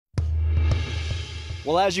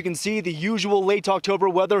Well, as you can see, the usual late October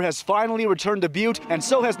weather has finally returned to Butte, and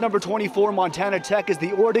so has number 24 Montana Tech as the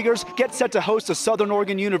Orediggers get set to host a Southern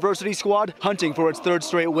Oregon University squad hunting for its third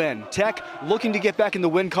straight win. Tech looking to get back in the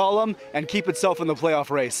win column and keep itself in the playoff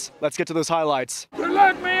race. Let's get to those highlights. Good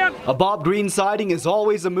luck, man! A Bob Green sighting is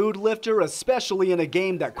always a mood lifter, especially in a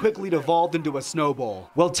game that quickly devolved into a snowball.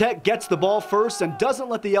 Well, Tech gets the ball first and doesn't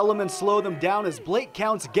let the elements slow them down as Blake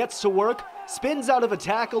Counts gets to work, spins out of a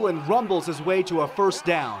tackle and rumbles his way to a first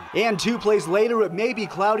down. And 2 plays later, it may be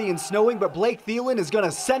cloudy and snowing, but Blake Thielen is going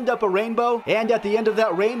to send up a rainbow. And at the end of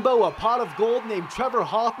that rainbow, a pot of gold named Trevor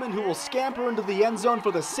Hoffman, who will scamper into the end zone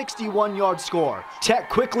for the 61-yard score. Tech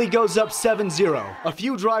quickly goes up 7-0. A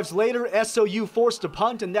few drives later, SOU forced a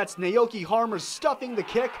punt, and that's Naoki Harmer stuffing the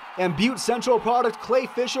kick, and Butte Central product Clay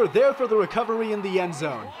Fisher there for the recovery in the end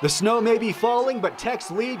zone. The snow may be falling, but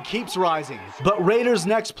Tech's lead keeps rising. But Raiders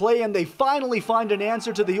next play, and they finally find an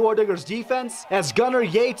answer to the Orediggers defense as Gunnar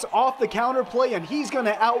Yates off the counter play, and he's going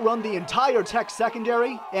to outrun the entire Tech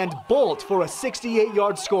secondary and bolt for a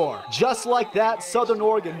 68-yard score. Just like that, Southern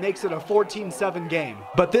Oregon makes it a 14-7 game.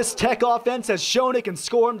 But this Tech offense has shown it can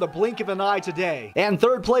score in the blink of an eye today. And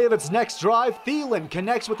third play of its next drive, Thielen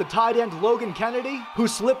connects with the tight end Logan Kennedy, who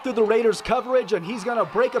slipped through the Raiders coverage, and he's going to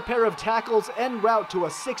break a pair of tackles en route to a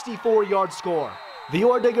 64-yard score. The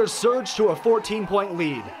Orediggers surge to a 14-point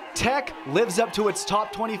lead. Tech lives up to its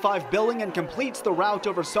top 25 billing and completes the rout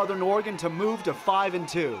over Southern Oregon to move to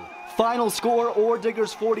 5-2. Final score,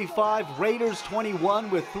 Orediggers 45, Raiders 21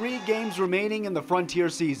 with 3 games remaining in the Frontier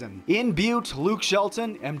season. In Butte, Luke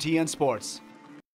Shelton, MTN Sports.